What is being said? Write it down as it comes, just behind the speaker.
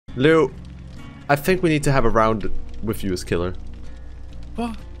Lou, I think we need to have a round with you as killer.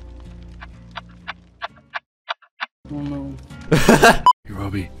 What? Oh no. Hey,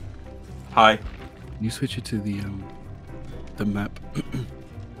 Robbie. Hi. Can you switch it to the map?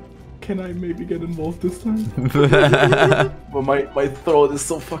 Can I maybe get involved this time? But my throat is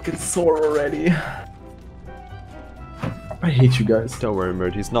so fucking sore already. I hate you guys. Don't worry,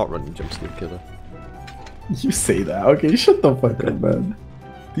 Mert, he's not running jumpscare killer. You say that, okay? Shut the fuck up, man.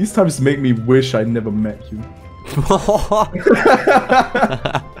 These times make me wish I never met you.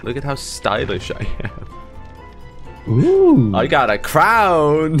 Look at how stylish I am. Ooh, I got a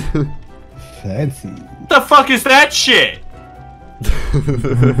crown! fancy. What the fuck is that shit?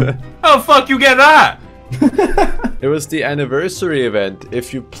 How the fuck you get that? It was the anniversary event.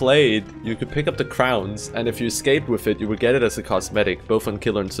 If you played, you could pick up the crowns, and if you escaped with it, you would get it as a cosmetic, both on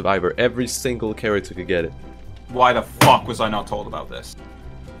Killer and Survivor. Every single character could get it. Why the fuck was I not told about this?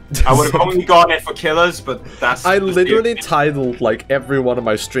 I would have only gotten it for killers, but that's... I literally titled, like, every one of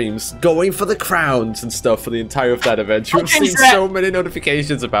my streams, going for the crowns and stuff for the entire of that event. You've seen so many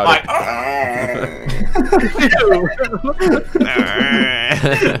notifications about like, it.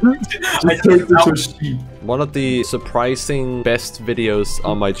 One of the surprising best videos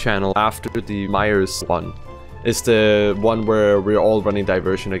on my channel after the Myers one is the one where we're all running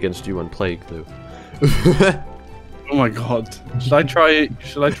Diversion against you and Plague, Lou. Oh my god. Should I try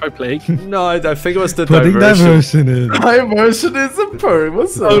Plague? No, I think it was the Putting Diversion. in. Diversion is a perk.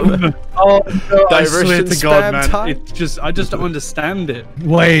 What's up? Oh no, I swear Diversion to god, spam man. time? It's just, I just don't understand it.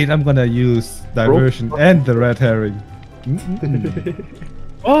 Wait, I'm gonna use Diversion and the Red Herring.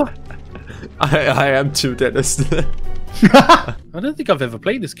 What? I am too, Dennis. I don't think I've ever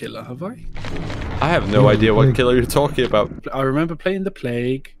played this killer, have I? I have no idea what killer you're talking about. I remember playing the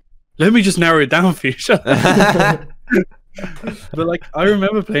Plague. Let me just narrow it down for you. Shut up. But like, I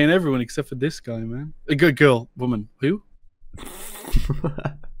remember playing everyone except for this guy, man. A good girl, woman. Who?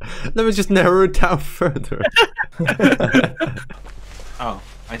 Let me just narrow it down further. oh,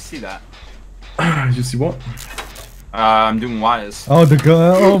 I see that. You see what? I'm doing wires. Oh, the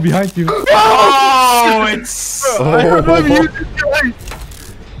girl. Oh, behind you. Oh, it's... I remember you,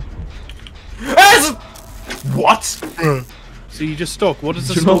 guys. What? So you just stalk. What is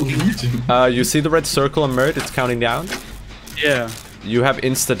the stalking? You see the red circle on Mert? It's counting down. Yeah. You have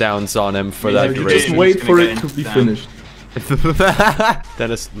insta downs on him for Yeah, that you duration. Just wait for it to be finished.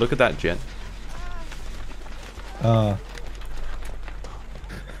 Dennis, look at that, Jen.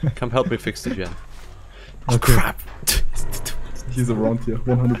 Come help me fix the Gen. Oh Okay. crap! He's around here,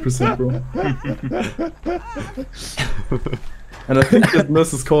 100%, bro. And I think that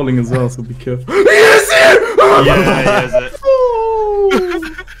nurse is calling as well, so be careful. Yeah, he is it.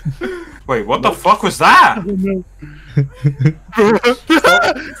 Wait, what the fuck was that?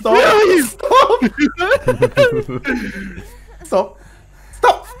 Stop!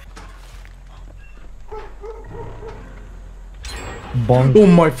 Stop! Bonk. Oh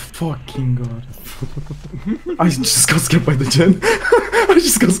my fucking god. I just got scared by the Gen. I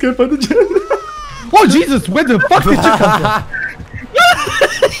just got scared by the Gen. Oh Jesus! Where the fuck did you come from?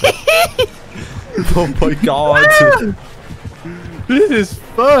 Oh my god! This is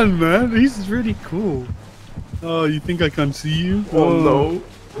fun, man. This is really cool. Oh, you think I can't see you? Oh no. You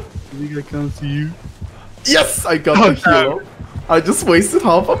think I can't see you? Yes! I got the hero. I just wasted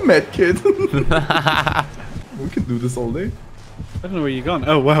half a med kit. We can do this all day. I don't know where you're gone.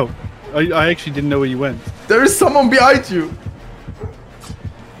 Oh, wow. I actually didn't know where you went. There is someone behind you!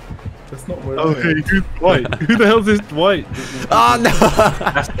 That's not where I am. Okay, who's Dwight? Who the hell is this Dwight? Oh no!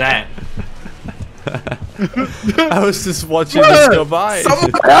 That's that. I was just watching this go by.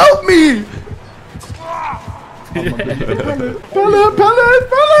 Someone help me! Pellet! Pellet!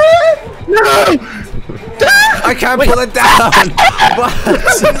 No! I can't pull it down! What?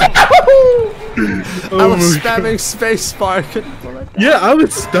 I was spamming spacebar. Couldn't pull it down. Yeah, I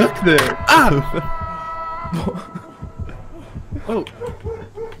was stuck there. Ah! Oh.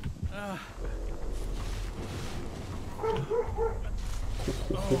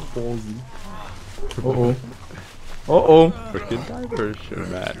 Uh-oh. Uh-oh. Freaking diversion,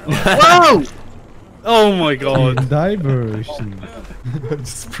 man. Whoa! Oh my god. Diversion. I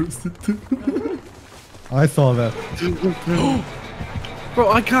just pressed it. I saw that.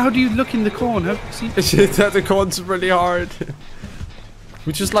 Bro, how do you look in the corner? See? Shit, the corn's really hard.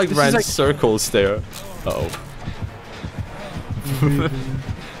 We just like This ran is like- circles there. Uh oh.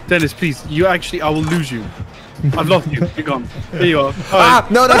 Dennis, please. You actually, I will lose you. I've lost you. You're gone. There you are. Ah!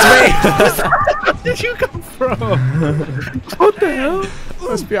 No, that's me! Where did you come from? What the hell? I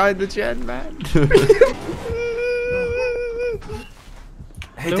was behind the gen, man.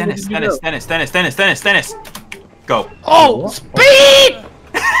 Hey, Don't Dennis, let me Dennis. Go. Oh, speed!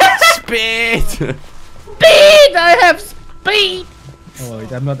 Speed! Speed! I have speed! Oh,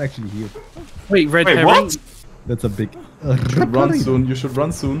 wait, I'm not actually here. Wait, red Wait, herring? what? That's a big. You should run soon. You should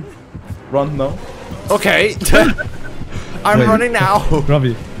run soon. Run now. Okay. I'm Wait. running now.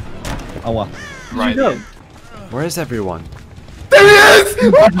 Robbie. Aua. Right. Go. Where is everyone?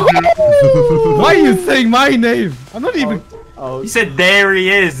 Why are you saying my name? I'm not even. Oh, He said there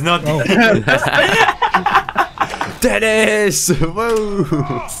he is, not Oh. Dennis! Whoa!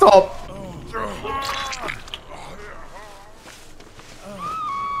 stop!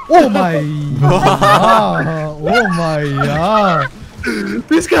 Oh my. Oh my.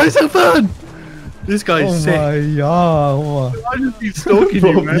 This guy's so fun! This guy's Oh sick. my. Oh. I just keep stalking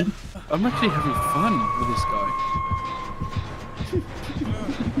you, man. I'm actually having fun with this guy.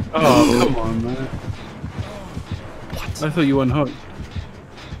 Oh, come on, man. What? I thought you won hook.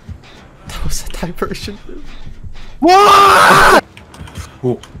 That was a diversion. What?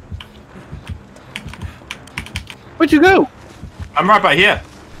 Oh. Where'd you go? I'm right by here.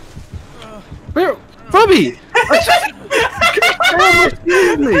 Where? Robbie!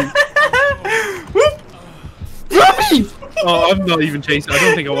 Robbie! Oh, I'm not even chasing. I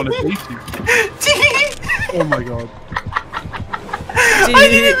don't think I want to chase you. Oh my god.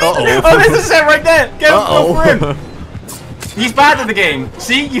 Uh-oh. Oh, there's a set right there. Go for him. Uh-oh. He's bad at the game.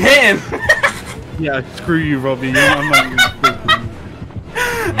 See, you hit him. Yeah, screw you, Robbie. I'm not even screwing you.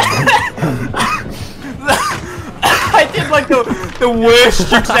 I did like the worst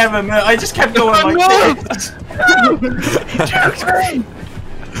tricks ever, man. I just kept going like this.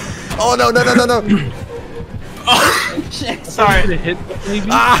 Oh no. Oh, shit. Sorry. Hit, maybe?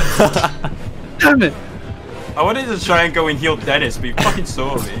 Ah. Damn it! I wanted to try and go and heal Dennis, but he fucking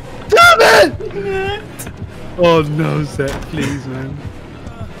saw me. Damn it! Oh no, Zach, please, man.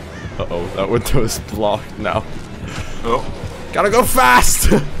 Uh-oh, that window is blocked now. Oh. Gotta go fast!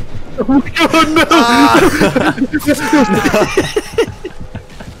 Oh my god, no!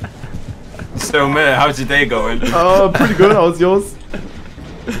 So, man, how's your day going? Pretty good. How's yours?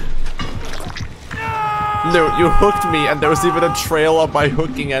 No, you hooked me and there was even a trail of my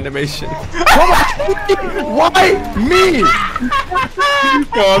hooking animation. Why me?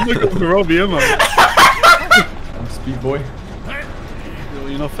 Oh, I'm looking for Robbie, am I? I'm speed boy.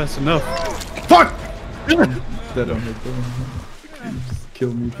 You're not fast enough. Fuck! Dead on it. Please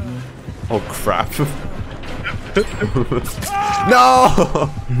kill me. Please. Oh crap. No!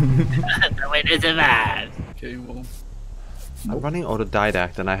 Okay, well. I'm running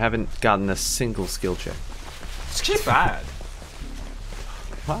autodidact and I haven't gotten a single skill check. It's actually bad.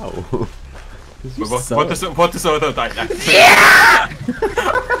 Wow. What does autodidact? Yeah!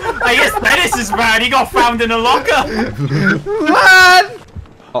 I guess Dennis is bad. He got found in a locker. What?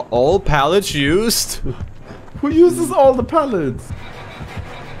 Are all pallets used? Who uses all the pallets?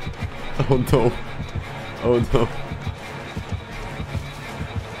 Oh no. Oh no.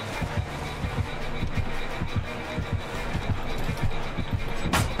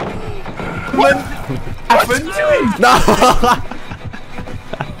 What happened? No!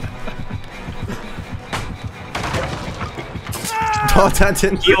 Oh, that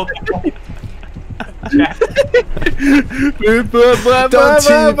didn't Healed. Don't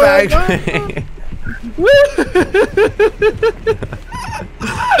teabag me!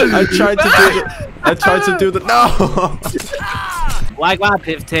 I tried to do the no! Like my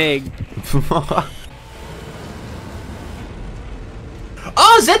pifting.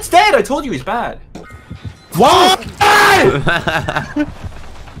 Oh, Zed's dead. I told you he's bad. What? I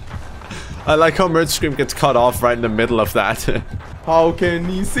like how Mert's scream gets cut off right in the middle of that. How can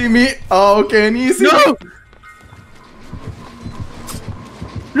he see me? How can he see me?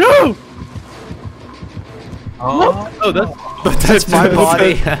 No! Oh, Oh, that's... But that's my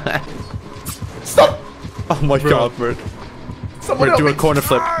body. Stop! Oh my god, Mert. Someone Mert, help do me. a corner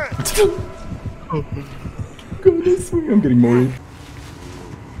flip. Go this way. I'm getting worried.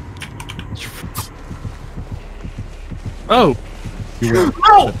 Oh! no!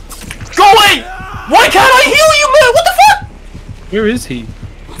 Go away! Why can't I heal you, man? What the fuck? Where is he?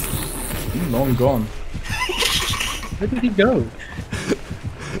 He's long gone. Where did he go?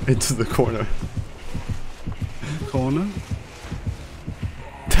 Into the corner. Corner?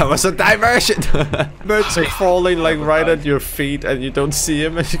 That was a diversion! Mert's crawling like right at your feet and you don't see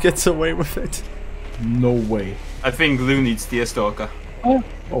him and he gets away with it. No way. I think Lou needs Deerstalker. Oh.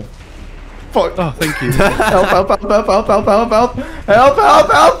 Fuck. Oh, thank you. Help, help, help, help, help, help, help, help. Help,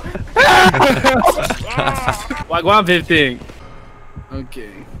 help, help. Like 115.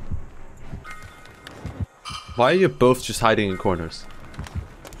 Okay. Why are you both just hiding in corners?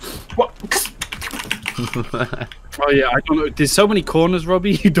 Oh yeah, I don't know. There's so many corners,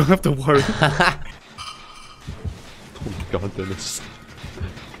 Robbie. You don't have to worry. Oh my god, Dennis.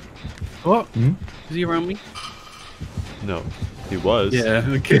 What? Is he around me? No, he was. Yeah.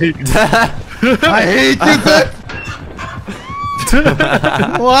 Okay. I hate you, sir.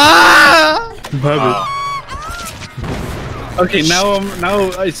 Wow! Okay,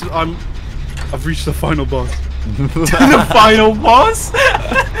 I've reached the final boss. The final boss?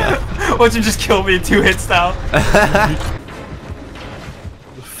 Why'd you just kill me in 2 hits now?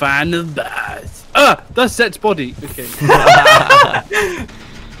 The final boss. Ah, that's Set's body. Okay.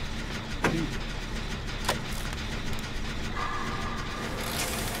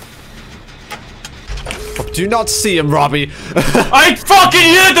 Do you not see him, Robbie? I fucking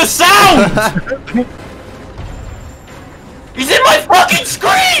hear the sound! He's in my fucking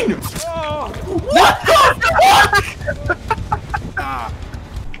screen! What the fuck?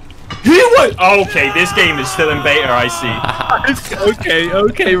 He was. Okay, this game is still in beta, I see.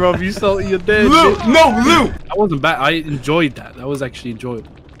 okay, Rob, you salty, you're dead. Loot! No, loot! That wasn't bad. I enjoyed that. That was actually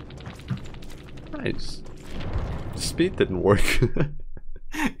enjoyable. Nice. The speed didn't work.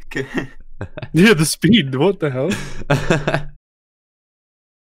 Yeah, the speed. What the hell?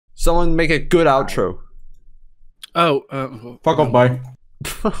 Someone make a good outro. Oh, Fuck off, bye.